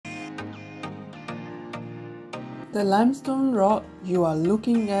The limestone rock you are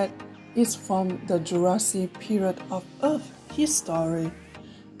looking at is from the Jurassic period of Earth history.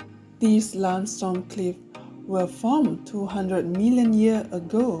 These limestone cliffs were formed 200 million years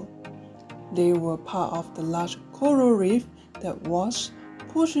ago. They were part of the large coral reef that was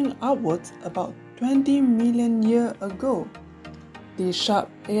pushing upwards about 20 million years ago. These sharp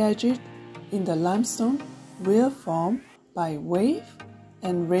edges in the limestone were formed by waves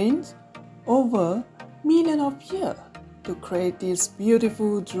and rains over millions of years to create this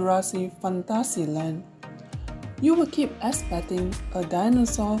beautiful Jurassic fantasy land. You will keep expecting a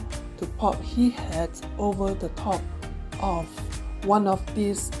dinosaur to pop his head over the top of one of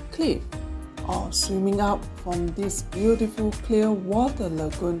these cliffs or swimming up from this beautiful clear water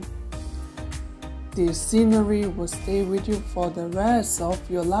lagoon. This scenery will stay with you for the rest of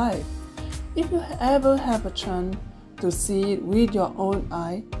your life. If you ever have a chance to see it with your own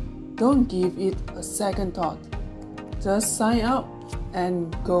eye, don't give it a second thought. Just sign up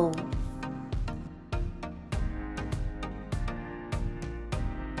and go.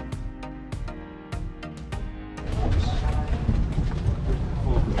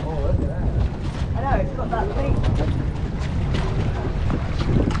 I know, it's got that thing.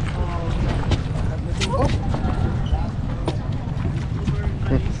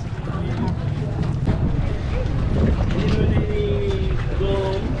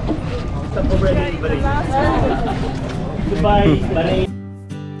 Goodbye, buddy.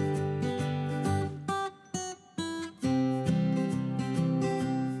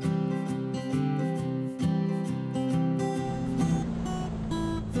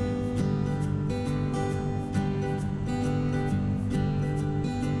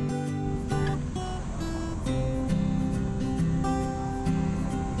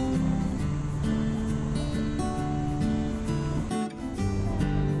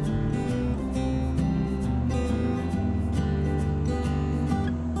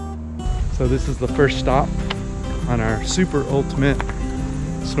 So this is the first stop on our super ultimate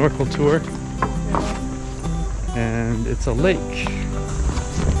snorkel tour, and it's a lake,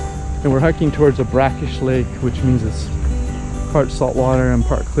 and we're hiking towards a brackish lake, which means it's part salt water and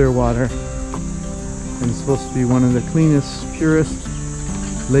part clear water, and it's supposed to be one of the cleanest, purest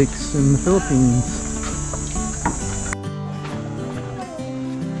lakes in the Philippines.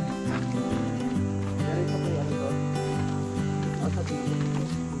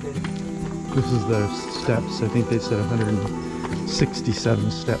 This is the steps. I think they said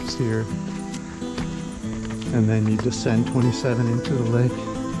 167 steps here. And then you descend 27 into the lake.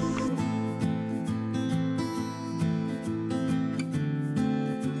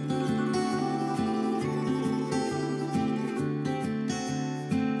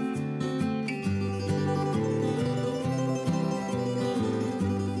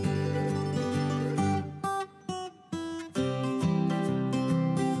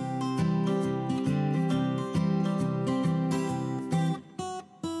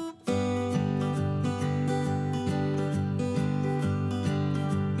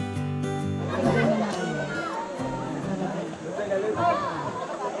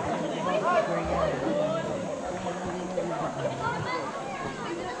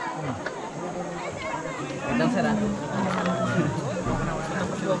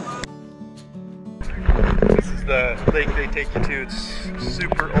 This is the lake they take you to. It's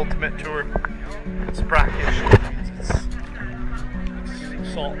super ultimate tour. It's brackish.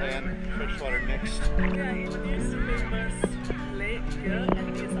 It's salt and freshwater mixed. Yeah, it is famous lake here,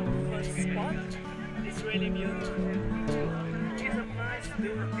 and it's our first spot. It's really beautiful. It's a nice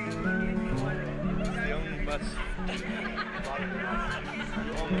little thing in the water. It's the only bus.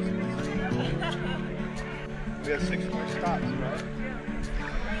 We have 6 more stops, right?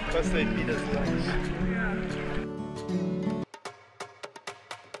 Plus they feed us lunch.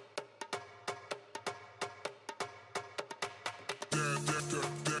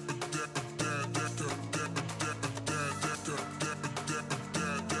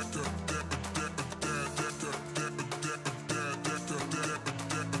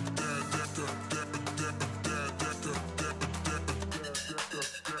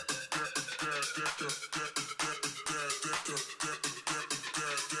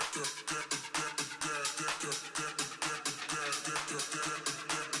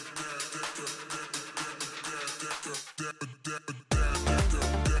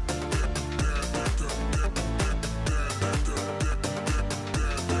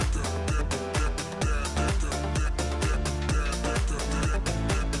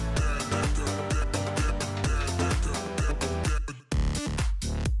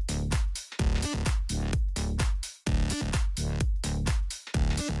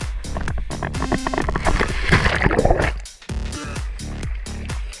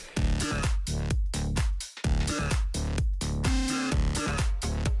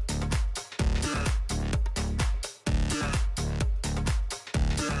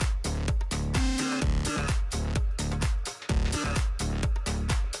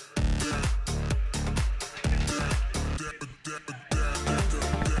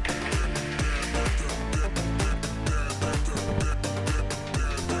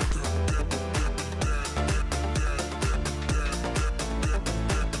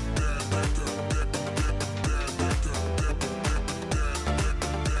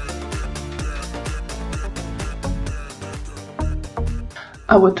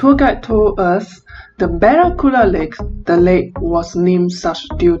 Our tour guide told us the Barracuda Lake, the lake was named such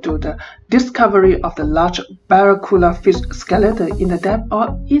due to the discovery of the large barracuda fish skeleton in the depth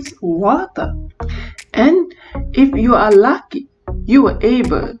of its water. And if you are lucky, you were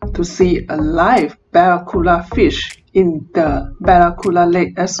able to see a live barracuda fish in the Barracuda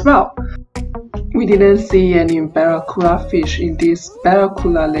Lake as well. We didn't see any barracuda fish in this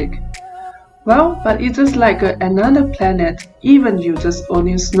Barracuda Lake. Well, but it's just like another planet. Even you just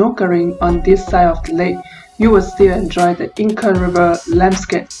only snorkeling on this side of the lake, you will still enjoy the incredible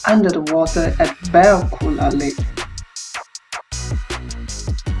landscape under the water at Barracuda Lake.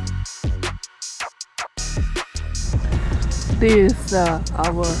 This is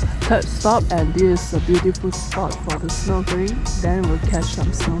our third stop, and this is a beautiful spot for the snorkeling. Then we'll catch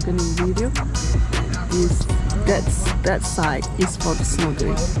some snorkeling video. That side is for the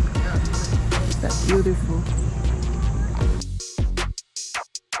snorkeling. That's beautiful.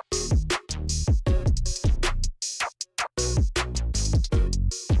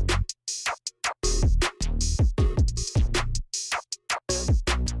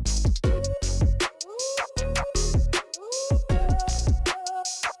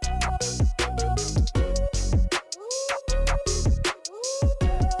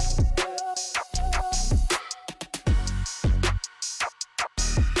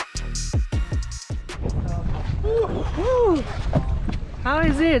 Woo. How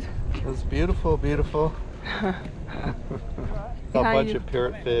is it? It's beautiful, beautiful. A bunch of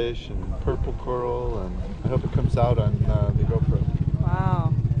parrotfish and purple coral, and I hope it comes out on the GoPro.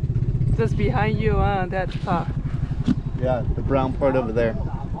 Wow. Just behind you, that part. Yeah, the brown part over there.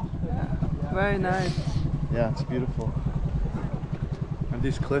 Yeah. Very nice. Yeah, it's beautiful. Aren't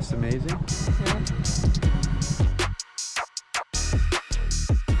these cliffs amazing? Yeah.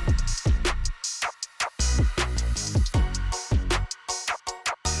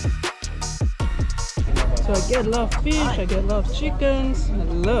 So I get a lot of fish, I get a lot of chickens, I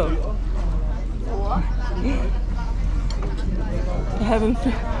love. I haven't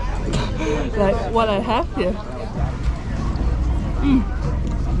like what I have here.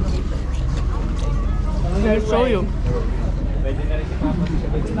 Let me show you.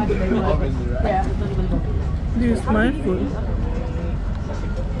 This is my food.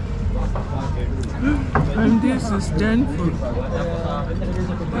 And this is Dan food.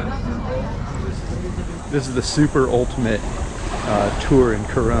 This is the super ultimate tour in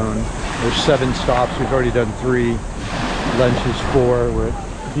𝐸𝐻. There's 7 stops. We've already done 3. Lunch is 4. We're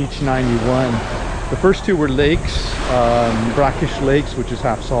at Beach 91. The first 2 were lakes, brackish lakes, which is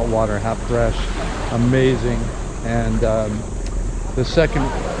half salt water, half fresh. Amazing. And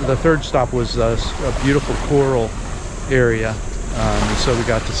the third stop was a beautiful coral area. So we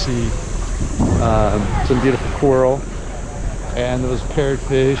got to see some beautiful coral, and there was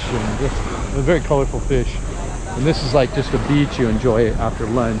parrotfish and just a very colorful fish. And this is like just a beach you enjoy after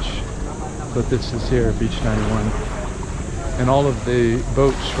lunch. But this is here at Beach 91. And all of the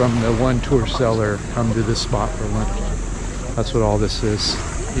boats from the one tour seller come to this spot for lunch. That's what all this is.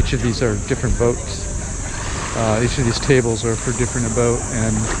 Each of these are different boats. Each of these tables are for different boat,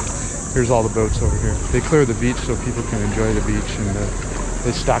 and here's all the boats over here. They clear the beach so people can enjoy the beach, and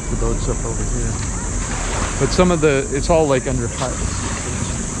they stack the boats up over here. But some of it's all like under huts.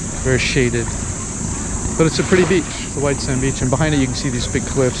 Very shaded, but it's a pretty beach, the white sand beach, and behind it you can see these big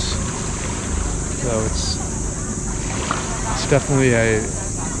cliffs. So it's definitely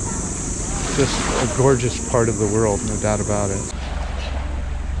just a gorgeous part of the world, no doubt about it.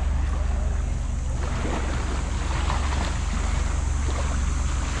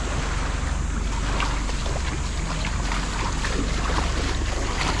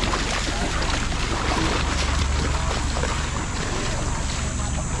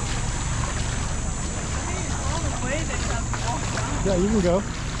 Yeah, you can go.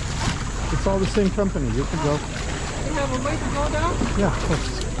 It's all the same company. You can go. You have a way to go down? Yeah, of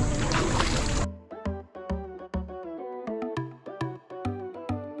course.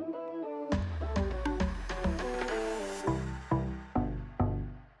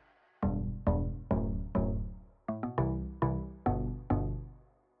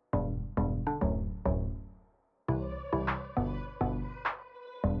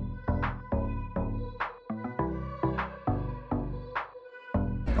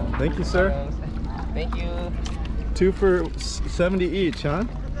 Thank you, sir. Thank you. 2 for 70 each, huh?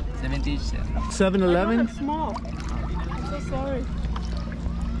 70. 7-Eleven? Small. I'm so sorry.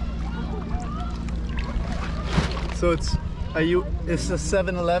 So it's a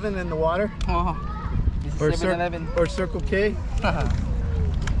 7-Eleven in the water? Oh, this is Or 7-Eleven. Or Circle K?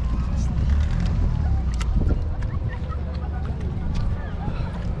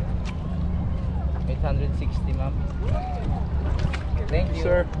 860, ma'am. Thank you.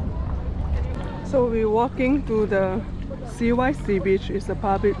 Sir. So we're walking to the 𝐶𝐈𝐀 beach. It's a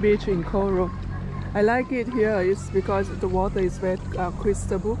public beach in Coral. I like it here is because the water is very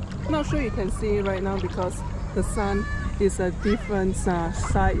crystal. Not sure you can see it right now because the sun is a different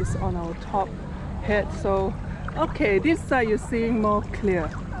side is on our top head. So okay, this side you're seeing more clear.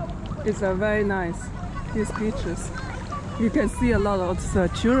 It's very nice. These beaches. You can see a lot of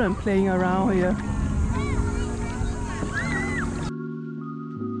children playing around here.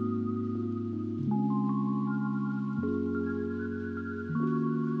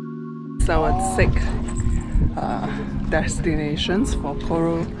 It's our 6th destinations for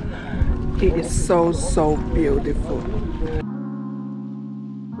Coral. It is so beautiful.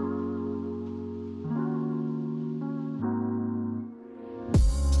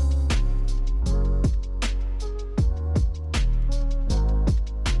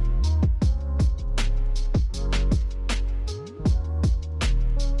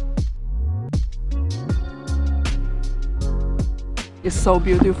 It's so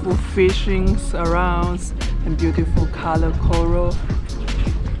beautiful, fishing around and beautiful color coral,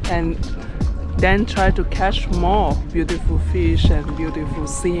 and then try to catch more beautiful fish and beautiful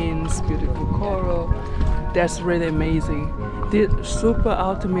scenes, beautiful coral. That's really amazing. This super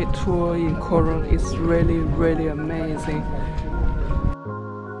ultimate tour in Coral is really amazing.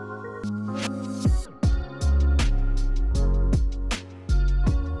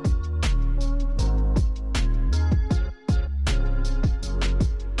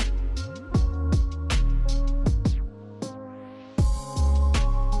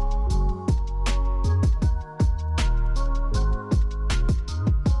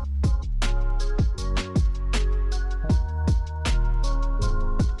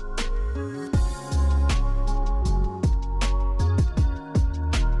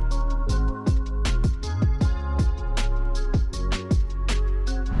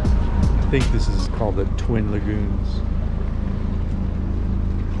 I think this is called the Twin Lagoons.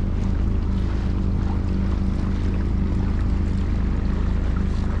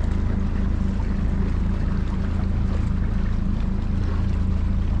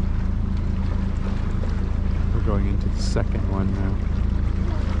 We're going into the second one now.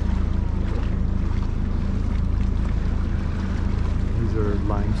 These are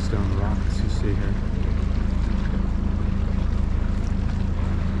limestone rocks you see here.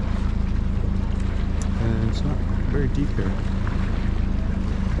 And it's not very deep here.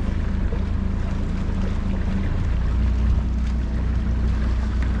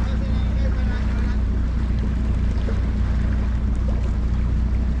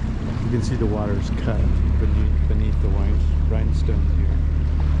 You can see the water's cut beneath the rhinestone here.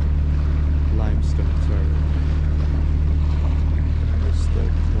 Limestone, sorry.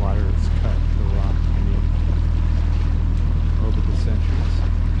 The water is cut the rock beneath over the centuries.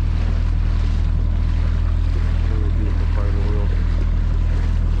 Really beautiful part of the world.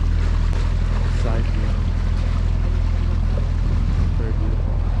 Side view. Very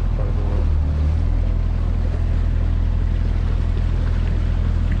beautiful part of the world.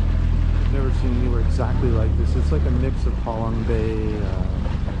 I've never seen anywhere exactly like this. It's like a mix of Halong Bay,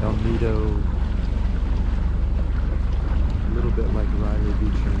 El Nido, a little bit like Riley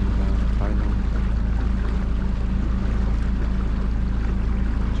Beach in Thailand.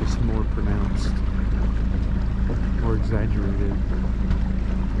 Just more pronounced, more exaggerated.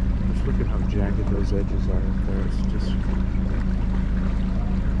 Just look at how jagged those edges are up there. It's just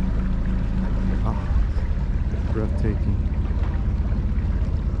breathtaking.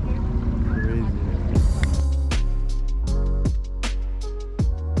 Crazy.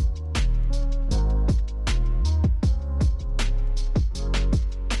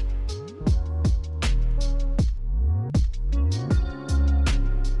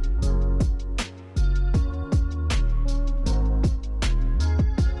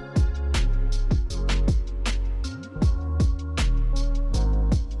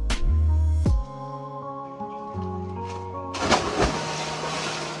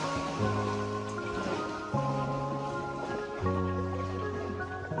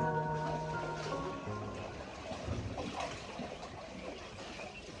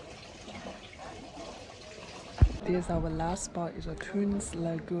 This is our last spot, is a Twins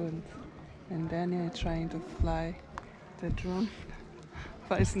Lagoon, and Daniel is trying to fly the drone,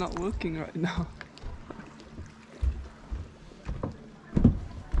 but it's not working right now.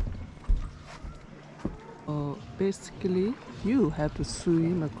 So basically, you have to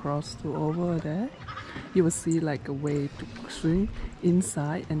swim across to over there. You will see like a way to swim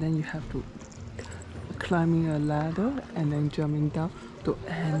inside, and then you have to climbing a ladder and then jumping down. to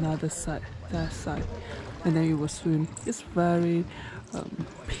another side, that side, and then you will swim. It's very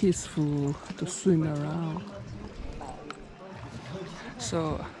peaceful to swim around.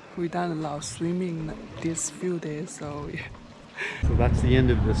 So we done a lot of swimming these few days, so yeah. So that's the end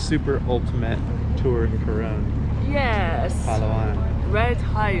of the super ultimate tour in Corral. Yes! Palawan. Very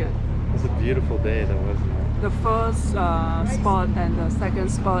tired. It was a beautiful day though, wasn't it? The first spot and the second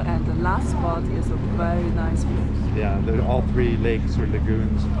spot and the last spot is a very nice place. Yeah, they're all three lakes or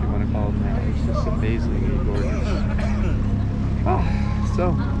lagoons, if you want to call them that. It's just amazingly gorgeous.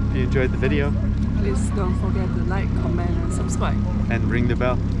 So, if you enjoyed the video, please don't forget to like, comment and subscribe. And ring the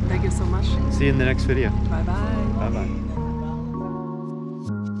bell. Thank you so much. See you in the next video. Bye bye. Bye bye.